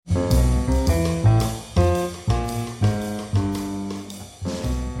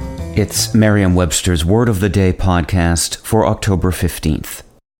It's Merriam-Webster's Word of the Day podcast for October 15th.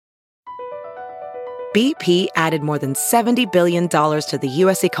 BP added more than $70 billion to the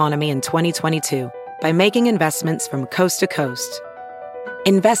U.S. economy in 2022 by making investments from coast to coast.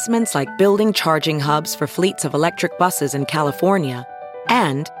 Investments like building charging hubs for fleets of electric buses in California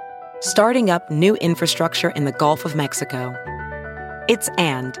and starting up new infrastructure in the Gulf of Mexico. It's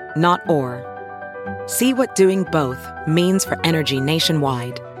and, not or. See what doing both means for energy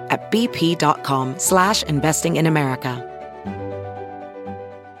nationwide at bp.com/investing in America.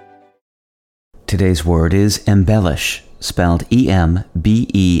 Today's word is embellish, spelled E-M-B-E-L-L-I-S-H.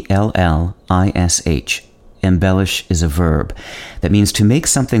 Embellish is a verb that means to make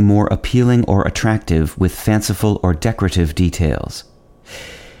something more appealing or attractive with fanciful or decorative details.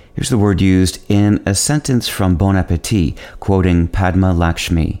 Here's the word used in a sentence from Bon Appetit, quoting Padma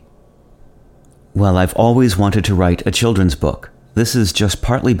Lakshmi. Well, I've always wanted to write a children's book. This is just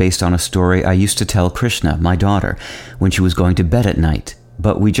partly based on a story I used to tell Krishna, my daughter, when she was going to bed at night,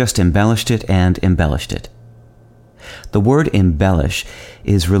 but we just embellished it and embellished it. The word embellish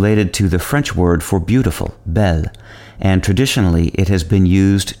is related to the French word for beautiful, belle, and traditionally it has been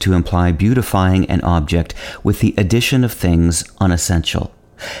used to imply beautifying an object with the addition of things unessential.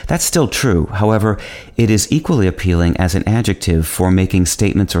 That's still true. However, it is equally appealing as an adjective for making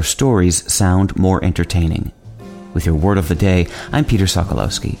statements or stories sound more entertaining. With your Word of the Day, I'm Peter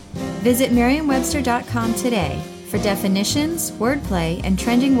Sokolowski. Visit Merriam-Webster.com today for definitions, wordplay, and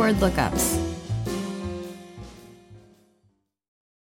trending word lookups.